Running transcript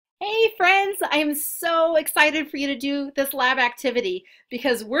Hey friends, I am so excited for you to do this lab activity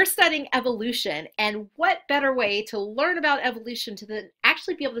because we're studying evolution, and what better way to learn about evolution to then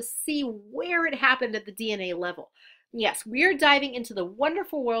actually be able to see where it happened at the DNA level. Yes, we're diving into the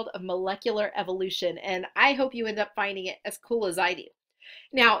wonderful world of molecular evolution, and I hope you end up finding it as cool as I do.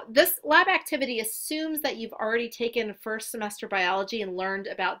 Now, this lab activity assumes that you've already taken first semester biology and learned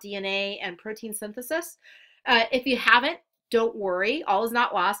about DNA and protein synthesis. If you haven't, don't worry, all is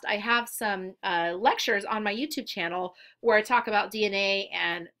not lost. I have some lectures on my YouTube channel where I talk about DNA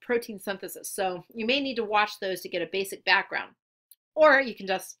and protein synthesis. So you may need to watch those to get a basic background, or you can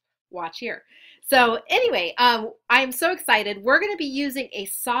just watch here. So anyway, I'm so excited. We're going to be using a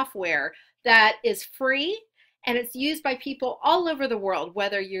software that is free and it's used by people all over the world,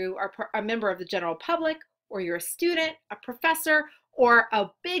 whether you are a member of the general public or you're a student, a professor, or a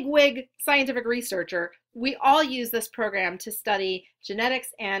bigwig scientific researcher. We all use this program to study genetics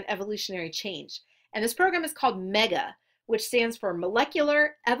and evolutionary change. And this program is called MEGA, which stands for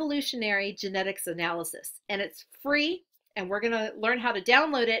Molecular Evolutionary Genetics Analysis. And it's free, and we're going to learn how to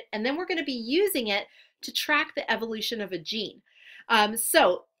download it, and then we're going to be using it to track the evolution of a gene.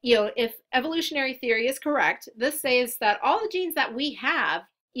 If evolutionary theory is correct, this says that all the genes that we have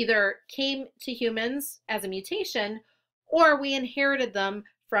either came to humans as a mutation or we inherited them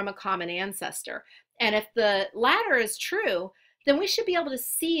from a common ancestor. And if the latter is true, then we should be able to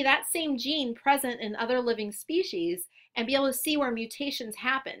see that same gene present in other living species and be able to see where mutations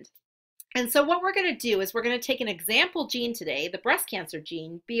happened. And so what we're going to do is we're going to take an example gene today, the breast cancer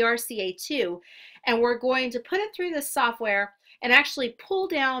gene, BRCA2, and we're going to put it through this software and actually pull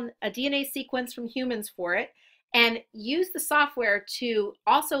down a DNA sequence from humans for it and use the software to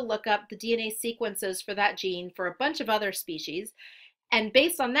also look up the DNA sequences for that gene for a bunch of other species. And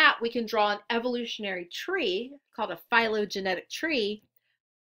based on that, we can draw an evolutionary tree called a phylogenetic tree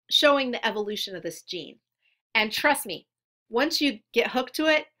showing the evolution of this gene. And trust me, once you get hooked to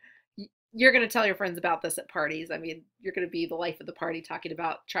it, you're going to tell your friends about this at parties. I mean, you're going to be the life of the party talking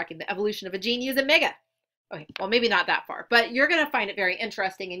about tracking the evolution of a gene using MEGA. Okay, well, maybe not that far, but you're going to find it very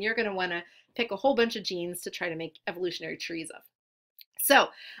interesting, and you're going to want to pick a whole bunch of genes to try to make evolutionary trees of. So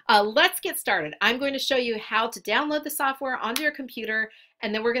let's get started. I'm going to show you how to download the software onto your computer,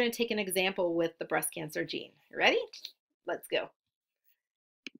 and then we're going to take an example with the breast cancer gene. Ready? Let's go.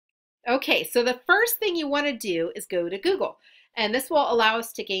 Okay, so the first thing you want to do is go to Google, and this will allow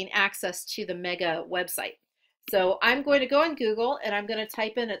us to gain access to the MEGA website. So I'm going to go on Google, and I'm going to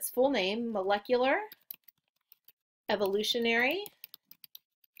type in its full name, Molecular Evolutionary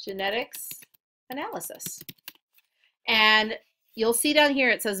Genetics Analysis. And you'll see down here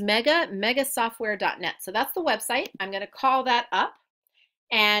it says megasoftware.net. So that's the website. I'm going to call that up,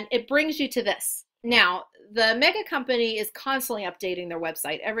 and it brings you to this. Now, the MEGA company is constantly updating their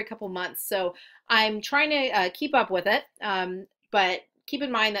website every couple months, so I'm trying to keep up with it. But keep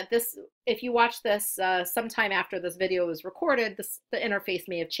in mind that if you watch this sometime after this video was recorded, the interface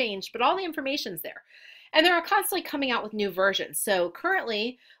may have changed, but all the information's there. And they're constantly coming out with new versions. So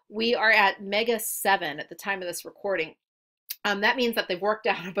currently, we are at MEGA 7 at the time of this recording. That means that they've worked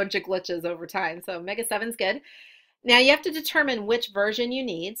out a bunch of glitches over time. So MEGA 7 is good. Now you have to determine which version you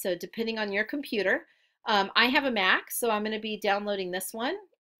need. So depending on your computer, I have a Mac, so I'm going to be downloading this one.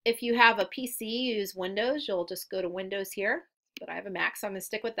 If you have a PC, use Windows, you'll just go to Windows here. But I have a Mac, so I'm going to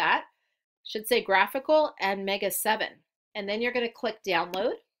stick with that. Should say graphical and MEGA 7. And then you're going to click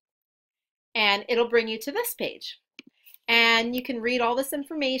download, and it'll bring you to this page. And you can read all this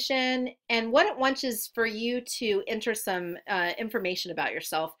information, and what it wants is for you to enter some information about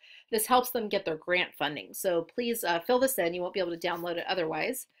yourself. This helps them get their grant funding. So please fill this in. You won't be able to download it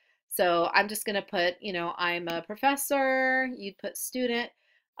otherwise. So I'm just going to put, I'm a professor. You'd put student.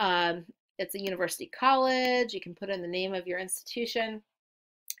 It's a university college. You can put in the name of your institution.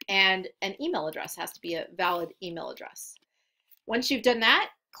 And an email address has to be a valid email address. Once you've done that,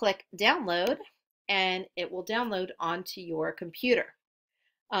 click download, and it will download onto your computer.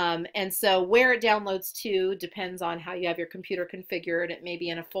 And so where it downloads to depends on how you have your computer configured. It may be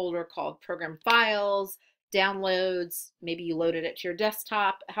in a folder called Program Files, Downloads, maybe you loaded it to your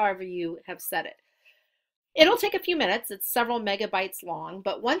desktop, however you have set it. It'll take a few minutes. It's several megabytes long,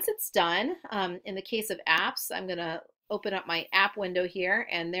 but once it's done, in the case of apps, I'm going to open up my app window here,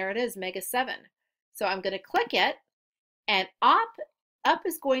 and there it is, MEGA 7. So I'm going to click it, and up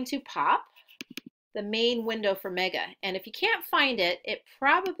is going to pop the main window for MEGA. And if you can't find it, it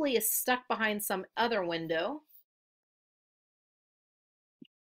probably is stuck behind some other window.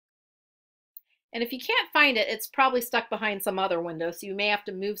 And if you can't find it, it's probably stuck behind some other window, so you may have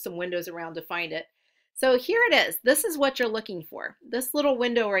to move some windows around to find it. So here it is. This is what you're looking for. This little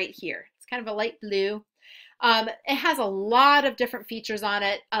window right here. It's kind of a light blue. It has a lot of different features on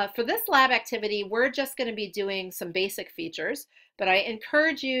it. For this lab activity, we're just going to be doing some basic features, but I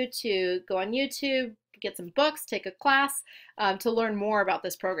encourage you to go on YouTube, get some books, take a class to learn more about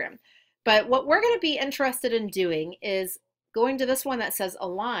this program. But what we're going to be interested in doing is going to this one that says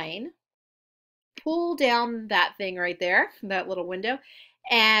align, pull down that thing right there, that little window,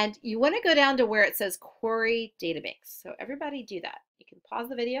 and you want to go down to where it says query databanks. So everybody do that. You can pause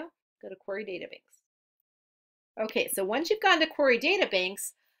the video, go to query databanks. Okay, so once you've gone to query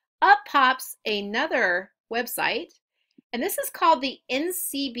databanks, up pops another website, and this is called the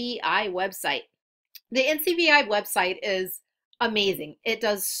NCBI website. The NCBI website is amazing. It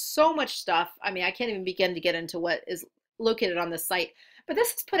does so much stuff. I mean, I can't even begin to get into what is located on this site, but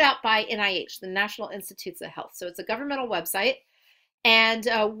this is put out by NIH, the National Institutes of Health. So it's a governmental website, and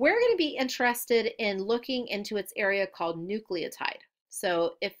we're going to be interested in looking into its area called nucleotide.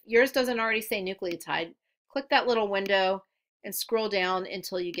 So if yours doesn't already say nucleotide, click that little window and scroll down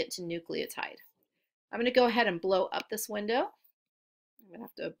until you get to nucleotide. I'm going to go ahead and blow up this window. I'm going to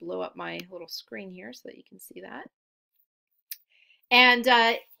have to blow up my little screen here so that you can see that. And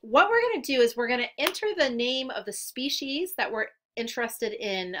what we're going to do is we're going to enter the name of the species that we're interested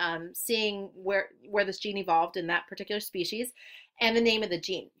in seeing where this gene evolved in that particular species, and the name of the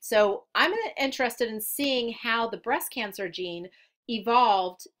gene. So I'm interested in seeing how the breast cancer gene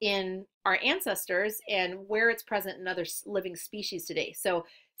evolved in our ancestors and where it's present in other living species today. So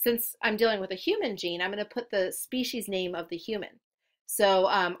since I'm dealing with a human gene, I'm going to put the species name of the human. So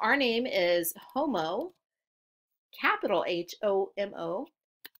our name is Homo, capital H-O-M-O,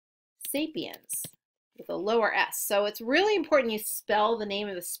 sapiens, with a lower s. So it's really important you spell the name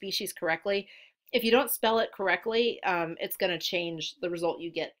of the species correctly. If you don't spell it correctly, it's going to change the result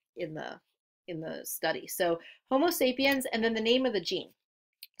you get in the study. So Homo sapiens, and then the name of the gene.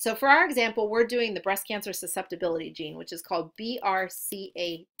 So for our example, we're doing the breast cancer susceptibility gene, which is called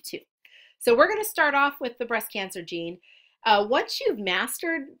BRCA2. So we're going to start off with the breast cancer gene. Once you've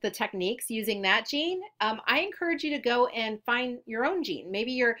mastered the techniques using that gene, I encourage you to go and find your own gene.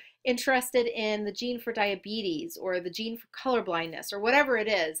 Maybe you're interested in the gene for diabetes or the gene for color blindness or whatever it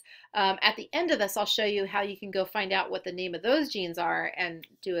is. At the end of this, I'll show you how you can go find out what the name of those genes are and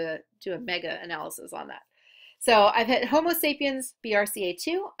do a mega analysis on that. So I've hit Homo sapiens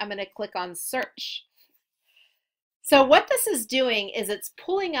BRCA2. I'm going to click on search. So what this is doing is it's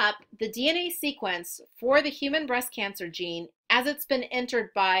pulling up the DNA sequence for the human breast cancer gene as it's been entered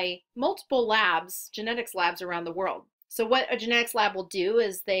by multiple labs, genetics labs around the world. So what a genetics lab will do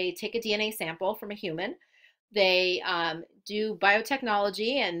is they take a DNA sample from a human, they do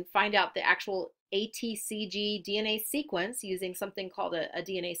biotechnology and find out the actual ATCG DNA sequence using something called a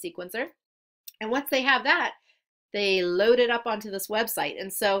DNA sequencer. And once they have that, they load it up onto this website.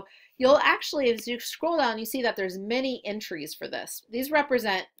 And so you'll actually, as you scroll down, you see that there's many entries for this. These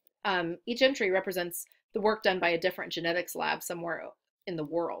represent, each entry represents the work done by a different genetics lab somewhere in the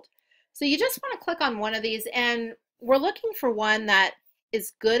world. So you just want to click on one of these, and we're looking for one that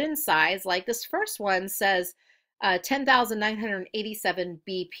is good in size. Like this first one says 10,987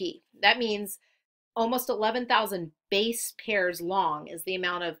 BP. That means almost 11,000 base pairs long is the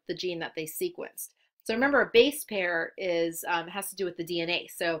amount of the gene that they sequenced. So remember, a base pair is has to do with the DNA.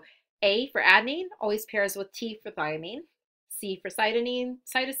 So A for adenine always pairs with T for thymine. C for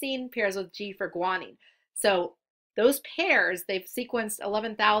cytosine pairs with G for guanine. So those pairs, they've sequenced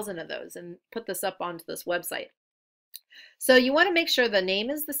 11,000 of those and put this up onto this website. So you want to make sure the name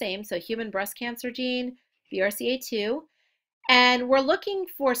is the same. So human breast cancer gene, BRCA2. And we're looking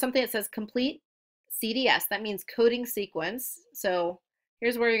for something that says complete CDS. That means coding sequence. So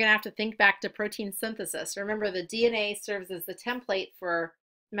here's where you're going to have to think back to protein synthesis. Remember, the DNA serves as the template for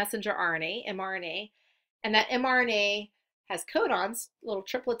messenger RNA, mRNA, and that mRNA has codons, little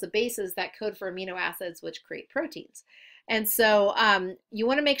triplets of bases that code for amino acids, which create proteins. And so you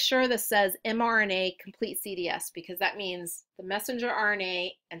want to make sure this says mRNA complete CDS, because that means the messenger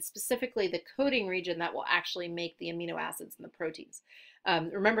RNA and specifically the coding region that will actually make the amino acids and the proteins.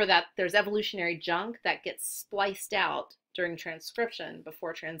 Remember that there's evolutionary junk that gets spliced out during transcription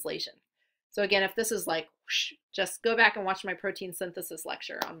before translation. So again, if this is like, whoosh, just go back and watch my protein synthesis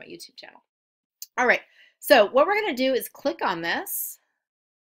lecture on my YouTube channel. All right, so what we're going to do is click on this,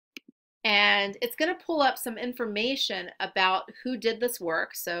 and it's going to pull up some information about who did this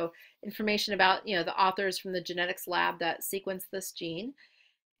work. So information about, the authors from the genetics lab that sequenced this gene.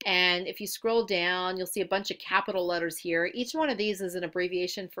 And if you scroll down, you'll see a bunch of capital letters here. Each one of these is an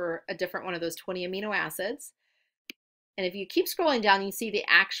abbreviation for a different one of those 20 amino acids. And if you keep scrolling down, you see the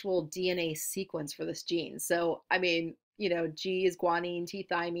actual DNA sequence for this gene. So, I mean, you know, G is guanine, T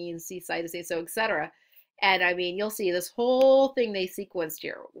thymine, C cytosine, so etc. And I mean, you'll see this whole thing they sequenced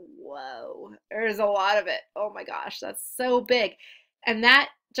here. Whoa, there's a lot of it. Oh my gosh, that's so big. And that,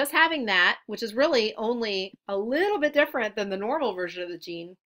 just having that, which is really only a little bit different than the normal version of the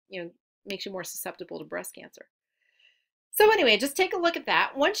gene, you know, makes you more susceptible to breast cancer. So anyway, just take a look at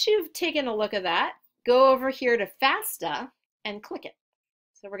that. Once you've taken a look at that, go over here to FASTA and click it.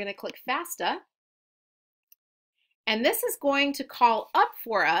 So we're going to click FASTA. And this is going to call up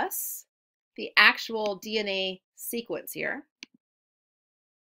for us the actual DNA sequence here.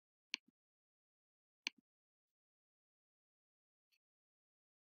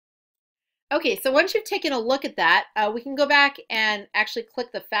 Okay, so once you've taken a look at that, we can go back and actually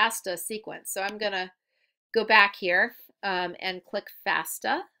click the FASTA sequence. So I'm going to go back here and click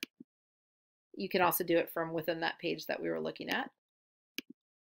FASTA. You can also do it from within that page that we were looking at.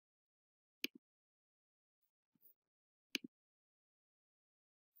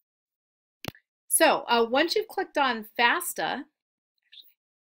 So once you've clicked on FASTA,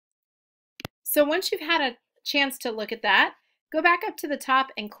 so once you've had a chance to look at that, go back up to the top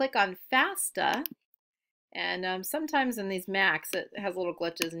and click on FASTA. And sometimes in these Macs, it has little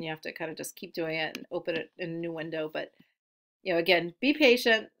glitches and you have to kind of just keep doing it and open it in a new window. But, you know, again, be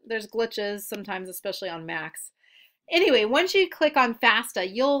patient. There's glitches sometimes, especially on Macs. Anyway, once you click on FASTA,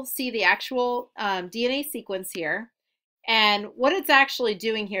 you'll see the actual DNA sequence here. And what it's actually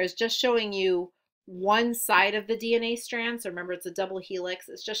doing here is just showing you one side of the DNA strand. So remember, it's a double helix.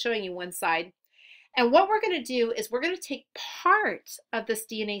 It's just showing you one side. And what we're going to do is we're going to take part of this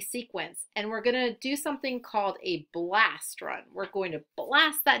DNA sequence and we're going to do something called a blast run. We're going to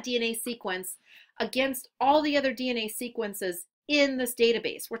blast that DNA sequence against all the other DNA sequences in this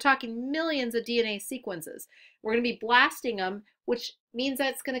database. We're talking millions of DNA sequences. We're going to be blasting them, which means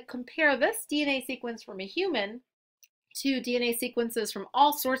that it's going to compare this DNA sequence from a human to DNA sequences from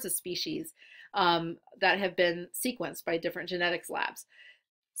all sorts of species that have been sequenced by different genetics labs.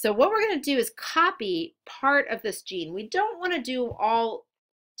 So what we're going to do is copy part of this gene. We don't want to do all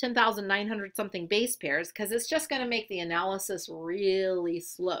 10,900 something base pairs because it's just going to make the analysis really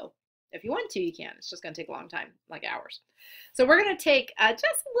slow. If you want to, you can. It's just going to take a long time, like hours. So we're going to take just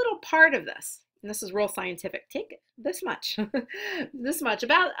a little part of this. And this is real scientific. Take this much, this much,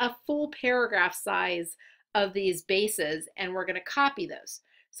 about a full paragraph size of these bases, and we're going to copy those.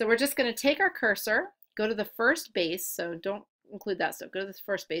 So we're just going to take our cursor, go to the first base, so don't include that stuff. Go to the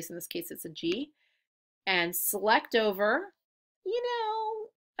first base, in this case it's a G, and select over, you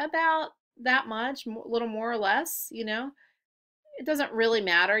know, about that much, a little more or less, you know. It doesn't really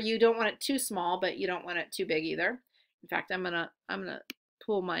matter. You don't want it too small, but you don't want it too big either. In fact, I'm gonna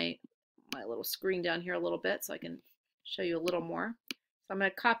pull my little screen down here a little bit so I can show you a little more. So I'm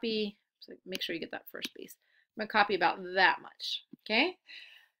gonna copy, so make sure you get that first base. I'm gonna copy about that much, okay?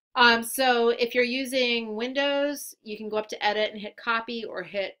 So if you're using Windows, you can go up to Edit and hit Copy or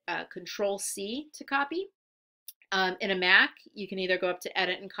hit Control C to copy. In a Mac, you can either go up to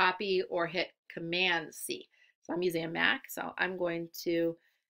Edit and Copy or hit Command C. So I'm using a Mac, so I'm going to,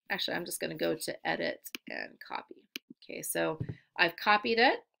 actually I'm just going to go to Edit and Copy. Okay, so I've copied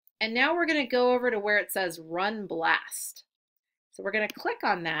it, and now we're going to go over to where it says Run Blast. So we're going to click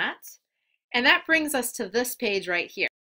on that, and that brings us to this page right here.